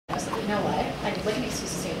know what? I could like an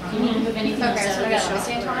excuse to stay in Toronto. You need to move anything else. Okay, so I gotta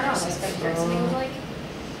stay in Toronto. I spend the rest of my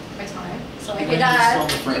time. So like, hey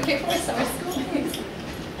Dad, you pay for my summer school.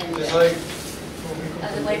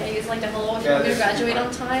 And like, I use like the whole, if you're going to graduate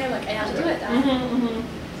on time, like I have to do it then.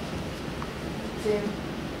 Same.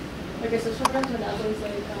 Like, so she'll come to an album, it's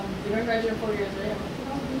like, you're going to graduate in 4 years, right?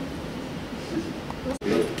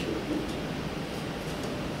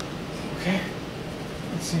 Okay.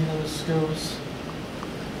 Let's see how this goes.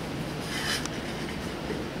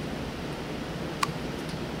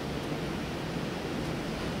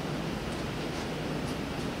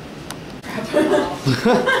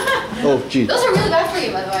 Oh, geez. Those are really bad for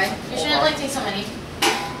you, by the way. You shouldn't like take so many.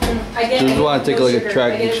 So you want to take like a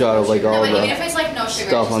tracking shot of like all even the if it's like no sugar,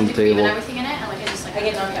 stuff on the cream table. and everything in it, and like I just like I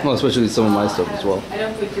get no. Well, especially some of my stuff as well. I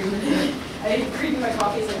don't put cream in it. I eat cream in my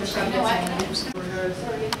coffee, so I'm just You know what? We're good.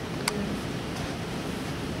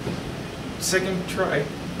 Second try.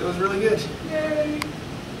 That was really good. Yay!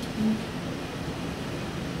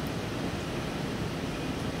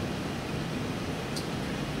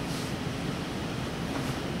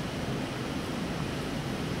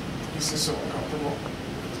 This is so uncomfortable.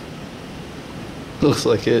 Looks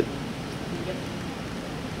like it.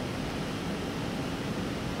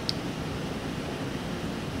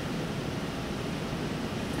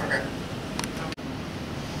 Okay.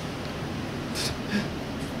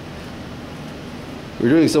 We're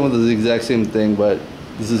doing some of the exact same thing, but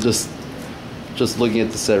this is just looking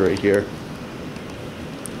at the set right here.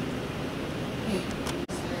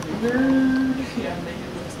 Nerd. Yeah, make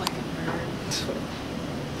it looks like a nerd.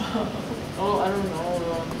 Oh, I don't know.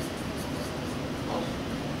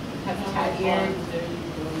 Have a cat ear. There you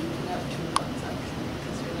go. You can have 2 months actually,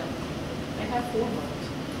 because you're like, I have 4 months.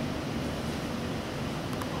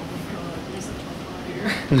 Oh my god, you're such a liar.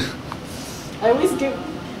 I always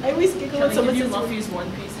giggle when someone says Luffy's one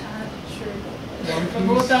piece hat. Sure.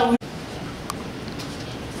 Remember what that was?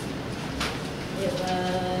 It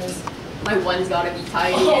was. My one's gotta be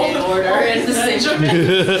tidy and in order. It's the same.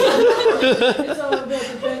 It's all about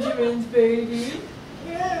the Benjamins, baby.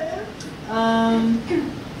 Yeah.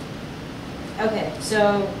 Okay,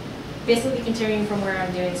 so basically continuing from where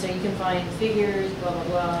I'm doing, so you can find figures, blah blah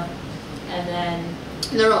blah, and then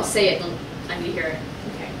No, say it. I need to hear it.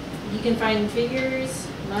 okay, you can find figures.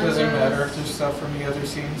 Does it mangas. matter if there's stuff from the other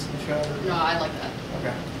scenes in the shot? Or? No, I like that.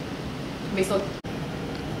 Okay. Makes it look.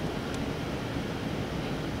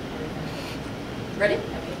 Ready?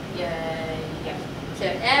 Okay. Yeah.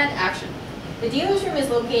 Okay, and action. The dealer's room is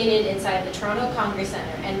located inside the Toronto Congress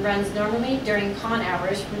Centre and runs normally during con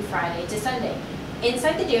hours from Friday to Sunday.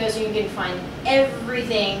 Inside the dealer's room you can find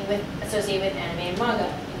everything associated with anime and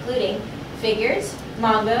manga, including figures,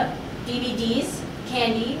 manga, DVDs,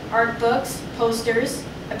 candy, art books, posters,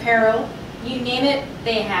 apparel, you name it,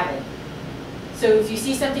 they have it. So if you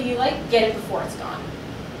see something you like, get it before it's gone.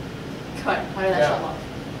 Cut. How did that Yeah. show up?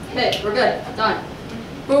 Okay, we're good. Done.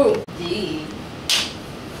 Boom. D.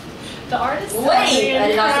 The artist. Wait! I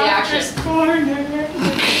did not say action. Corner. You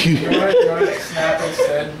want to snap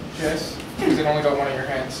instead, Jess? Because it only got one of your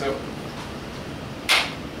hands, so.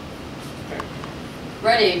 Okay.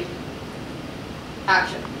 Ready.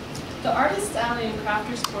 Action. The Artist Alley and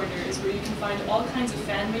Crafters Corner is where you can find all kinds of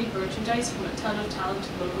fan-made merchandise from a ton of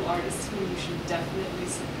talented local artists who you should definitely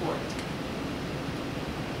support.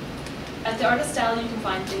 At the Artist Alley you can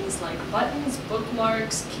find things like buttons,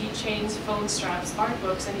 bookmarks, keychains, phone straps, art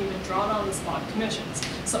books, and even drawn-on-the-spot commissions.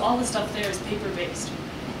 So all the stuff there is paper-based.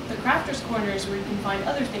 The Crafters Corner is where you can find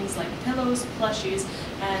other things like pillows, plushies,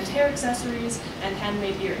 and hair accessories, and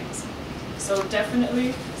handmade earrings. So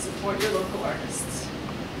definitely support your local artists.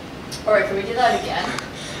 Alright, can we do that again?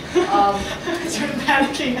 I started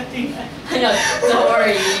panicking at the end. I know, don't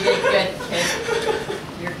worry, you did good, kid.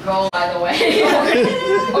 Your goal, by the way.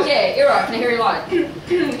 Okay, Ira, can I hear your line?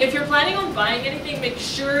 If you're planning on buying anything, make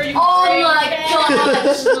sure you Oh bring my cash. god,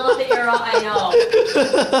 that's not the Ira I know.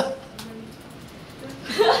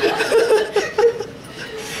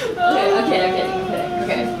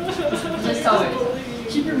 Okay. Just tell me.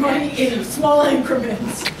 Keep your money in small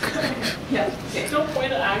increments. Yeah, okay. Don't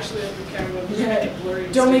point it actually at the camera. Yeah. Blurry.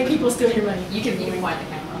 Don't make people steal your money. You can point the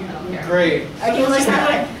camera. I don't care. Great. I can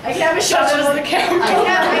have a shot of the camera. I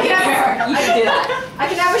can do that. I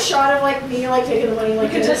can have a shot of like me like taking the money like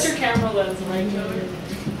You can this. touch your camera lens, right, Joey?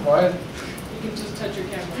 What? You can just touch your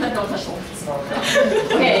camera. Don't touch the lens. No.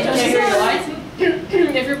 Okay, can I hear your line?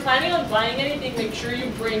 If you're planning on buying anything, make sure you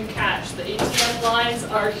bring cash. The ATM lines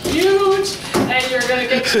are huge, and you're gonna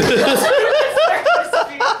get.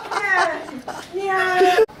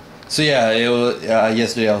 Yeah. So yeah, it was,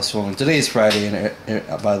 yesterday I was filming. Today is Friday,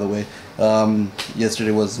 and by the way,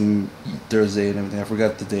 yesterday was Thursday and everything. I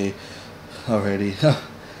forgot the day already.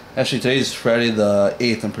 Actually, today is Friday the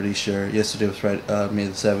 8th. I'm pretty sure. Yesterday was Friday, May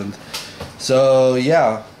the 7th. So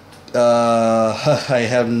yeah,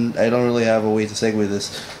 I don't really have a way to segue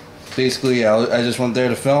this. Basically, I just went there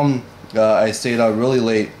to film. I stayed out really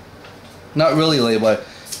late. Not really late, but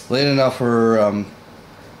late enough for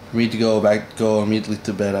me to go immediately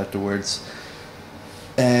to bed afterwards.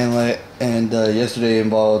 And yesterday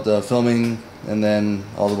involved filming, and then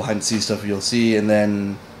all the behind the scenes stuff you'll see, and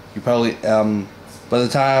then you probably by the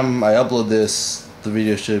time I upload this, the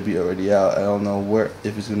video should be already out. I don't know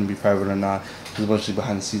if it's gonna be private or not. There's a bunch of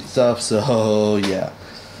behind the scenes stuff, so yeah.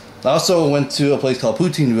 I also went to a place called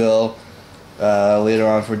Poutineville later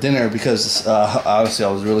on for dinner because obviously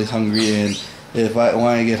I was really hungry, and when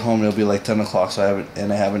I get home it'll be like 10 o'clock, so I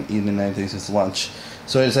haven't eaten anything since lunch.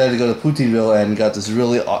 So I decided to go to Poutineville and got this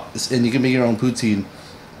really and you can make your own poutine.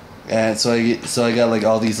 And so I got like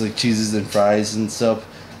all these like cheeses and fries and stuff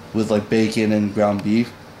with like bacon and ground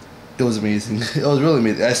beef. It was amazing. It was really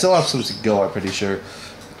amazing. I still have some to go, I'm pretty sure.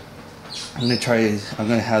 I'm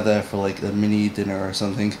gonna have that for like a mini dinner or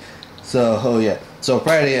something. So oh yeah. So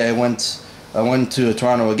Friday I went to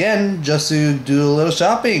Toronto again just to do a little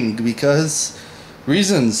shopping because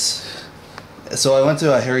reasons. So I went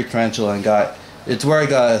to a Harry Tarantula and it's where I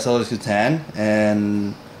got Settlers Catan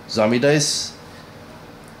and Zombie Dice.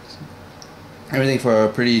 Everything for a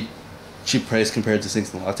pretty cheap price compared to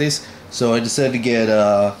Sinks and Lattes. So I decided to get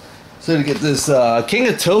this King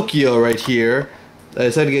of Tokyo right here. I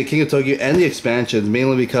decided to get King of Tokyo and the expansions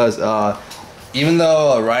mainly because even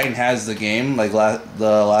though Ryan has the game, like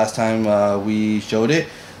the last time we showed it,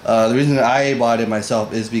 the reason I bought it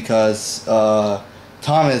myself is because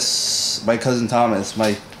Thomas, my cousin Thomas,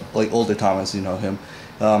 my older Thomas, you know him.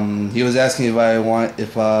 He was asking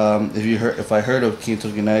if I heard of King of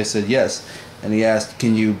Tokyo, and I said yes. And he asked,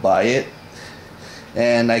 "Can you buy it?"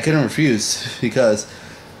 And I couldn't refuse because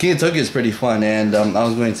King of Tokyo is pretty fun, and I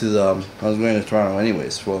was going to Toronto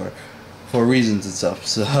anyways for reasons and stuff.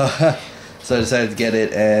 So so I decided to get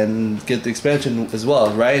it and get the expansion as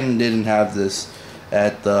well. Ryan didn't have this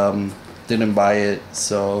didn't buy it,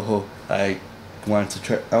 so I wanted to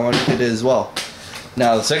get it as well.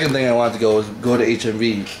 Now the second thing I wanted to go to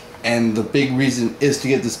HMV, and the big reason is to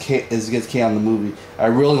get K on the movie. I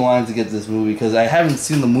really wanted to get this movie because I haven't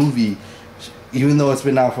seen the movie, even though it's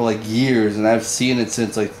been out for like years, and I've seen it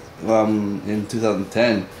since like in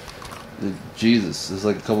 2010. Jesus, it's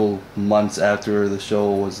like a couple months after the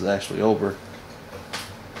show was actually over.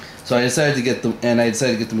 So I decided to get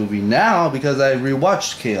the movie now because I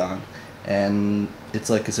rewatched K-On! And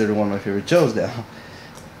it's like considered one of my favorite shows now.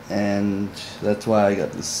 And that's why I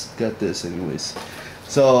got this anyways.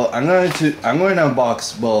 So I'm going to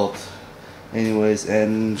unbox both anyways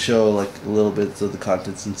and show like a little bit of the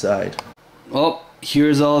contents inside. Well,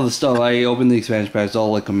 here's all the stuff. I opened the expansion pack. It's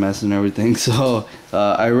all like a mess and everything. So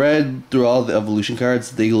I read through all the evolution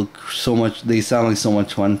cards. They sound like so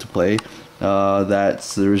much fun to play.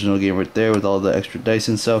 That's the original game right there with all the extra dice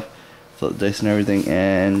and stuff, flip dice and everything.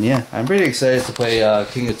 And yeah, I'm pretty excited to play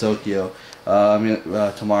King of Tokyo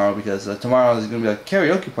tomorrow because tomorrow is gonna be a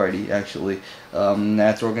karaoke party actually.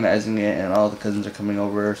 Nat's organizing it and all the cousins are coming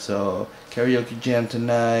over. So karaoke jam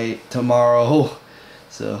tomorrow.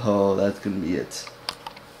 So that's gonna be it.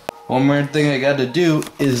 One more thing I gotta do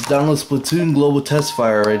is download Splatoon Global Test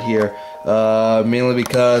Fire right here. Mainly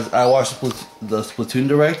because I watched the Splatoon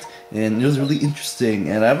Direct and it was really interesting,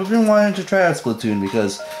 and I've been wanting to try out Splatoon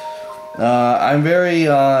because I'm very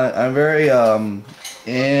on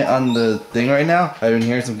the thing right now. I've been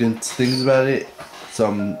hearing some good things about it,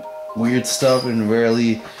 some weird stuff and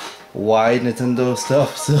really wide Nintendo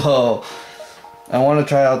stuff. So I want to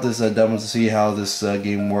try out this demo to see how this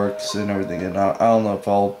game works and everything. And I don't know if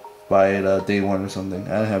I'll buy it day one or something.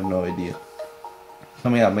 I have no idea.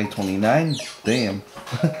 Coming out May 29? Damn.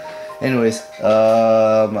 Anyways,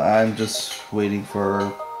 I'm just waiting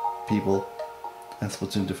for people and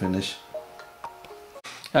Splatoon to finish.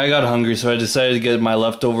 I got hungry, so I decided to get my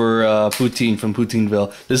leftover poutine from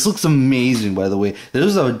Poutineville. This looks amazing, by the way. This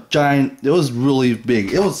was a giant. It was really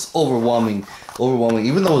big. It was overwhelming.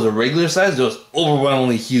 Even though it was a regular size, it was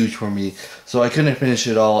overwhelmingly huge for me. So I couldn't finish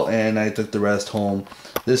it all, and I took the rest home.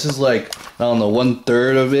 This is like, I don't know,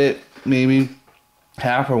 1/3 of it, maybe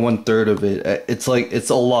half or 1/3 of it. It's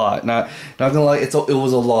a lot. Not gonna lie, it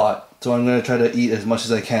was a lot. So I'm gonna try to eat as much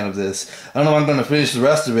as I can of this. I don't know if I'm gonna finish the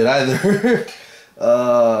rest of it either.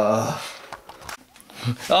 Oh,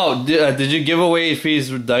 did you give away Fee's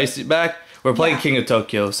dice back? We're playing King of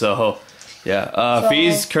Tokyo, so Yeah.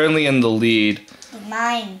 Fee's currently in the lead.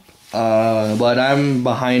 9. But I'm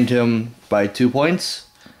behind him by 2 points,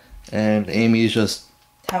 and Amy's just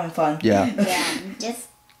having fun. Yeah. Yeah, just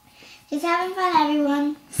having fun,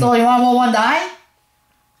 everyone. So you want one die?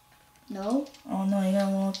 No. Oh no, you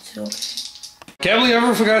got one too. Can't believe I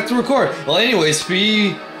ever forgot to record. Well, anyways,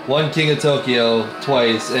 Fee won King of Tokyo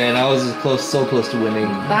twice, and I was so close to winning.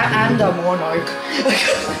 That and the Monarch.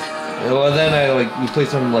 Well, then we played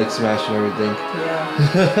some Smash and everything.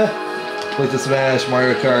 Yeah. Played the Smash,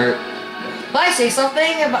 Mario Kart. Can I say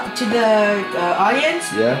something to the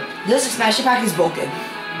audience? Yeah. This expansion pack is broken.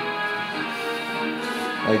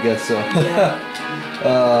 I guess so. Yeah.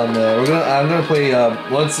 Man, I'm gonna play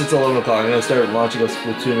once it's 11 o'clock. I'm gonna start launching a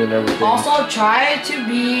Splatoon and everything. Also, try to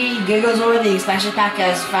be giggles over the expansion pack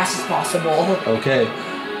as fast as possible. Okay.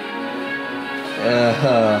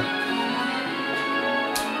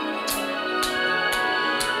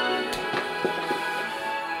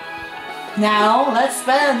 Now, let's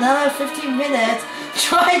spend another 15 minutes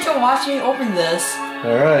trying to watch me open this.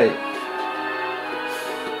 All right.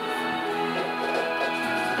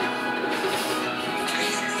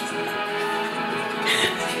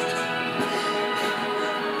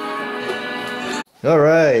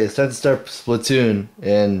 Alright, it's time to start Splatoon,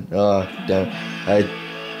 and damn,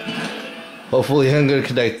 hopefully I'm gonna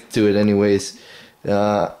connect to it anyways.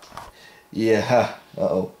 Yeah,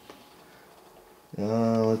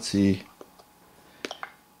 let's see.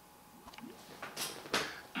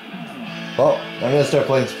 Oh, I'm gonna start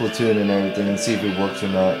playing Splatoon and everything and see if it works or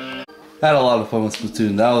not. I had a lot of fun with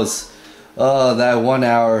Splatoon. That was, that 1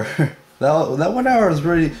 hour, that 1 hour was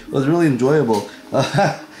really enjoyable.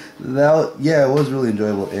 Yeah, it was really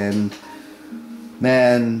enjoyable, and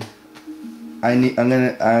man,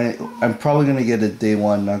 I'm probably gonna get it day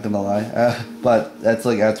 1, not gonna lie, but that's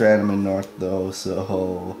after Anime North though,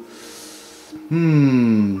 so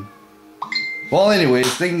well,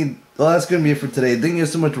 anyways, that's gonna be it for today. Thank you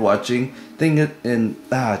so much for watching. Damn it, I'm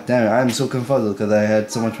so confuzzled because I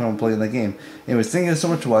had so much fun playing that game. Anyways, thank you so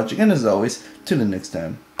much for watching, and as always, tune in next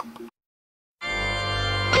time.